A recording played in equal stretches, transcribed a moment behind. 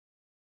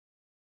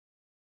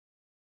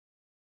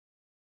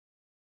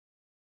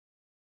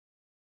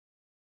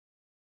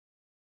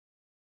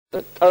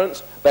The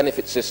current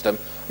benefit system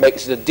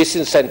makes it a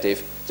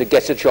disincentive to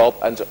get a job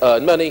and to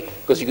earn money,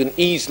 because you can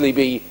easily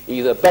be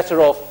either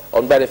better off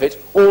on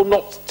benefit or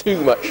not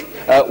too much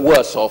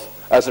worse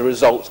off as a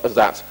result of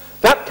that.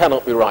 That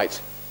cannot be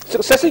right.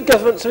 Successive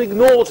governments have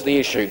ignored the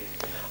issue.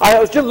 I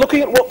was just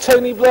looking at what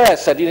Tony Blair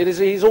said in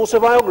his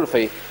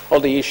autobiography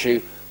on the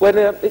issue, when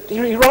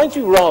he reminds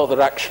you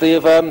rather, actually,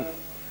 of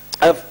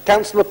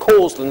Councillor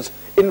Causland's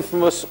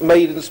infamous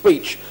maiden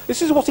speech.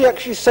 This is what he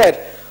actually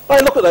said. I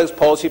look at those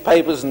policy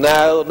papers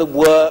now, and the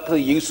work, the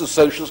use of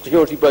social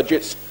security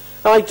budgets,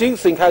 and I do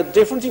think how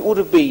different it would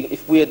have been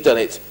if we had done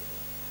it.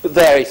 But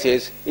there it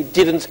is. It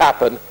didn't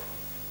happen,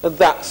 and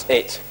that's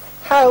it.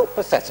 How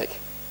pathetic.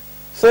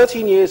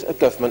 13 years of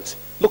government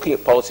looking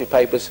at policy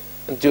papers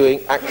and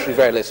doing actually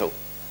very little.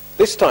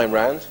 This time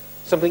round,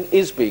 something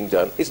is being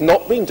done. It's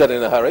not being done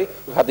in a hurry.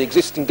 We've had the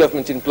existing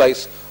government in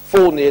place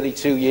for nearly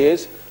 2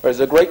 years.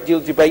 There's a great deal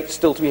of debate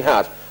still to be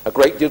had, a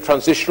great deal of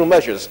transitional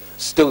measures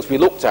still to be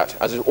looked at,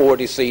 as we've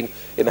already seen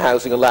in the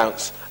housing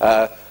allowance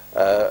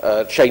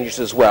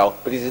changes as well.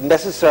 But it is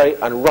necessary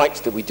and right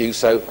that we do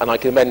so, and I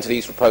commend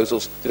these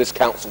proposals to this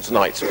Council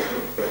tonight.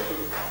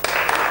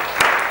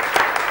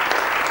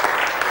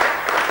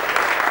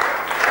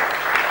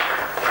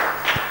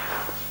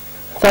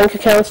 Thank you,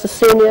 Councillor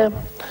Senior.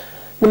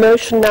 The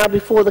motion now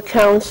before the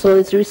Council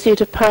is the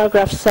receipt of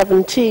paragraph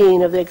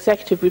 17 of the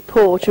Executive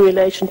Report in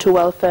relation to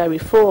welfare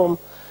reform.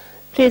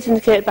 Please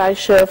indicate by a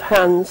show of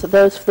hands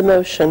those for the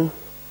motion.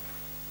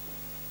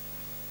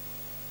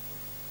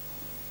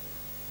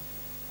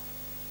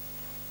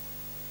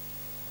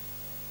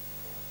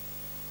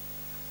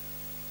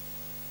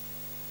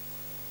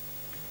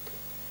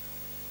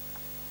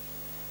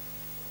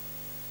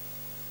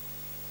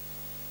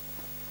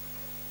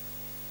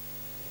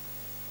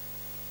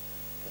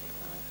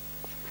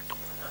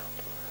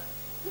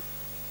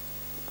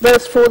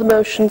 Those for the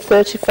motion,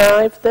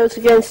 35. Those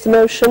against the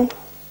motion?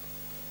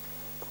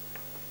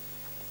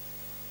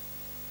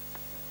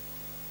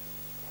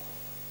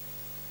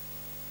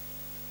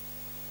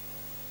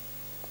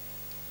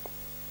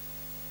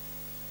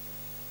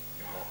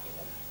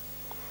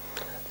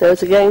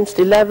 Those against,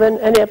 11.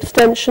 Any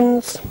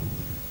abstentions?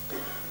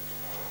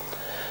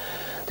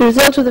 The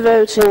result of the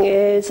voting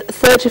is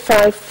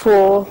 35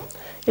 for,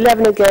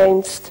 11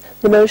 against.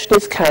 The motion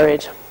is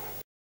carried.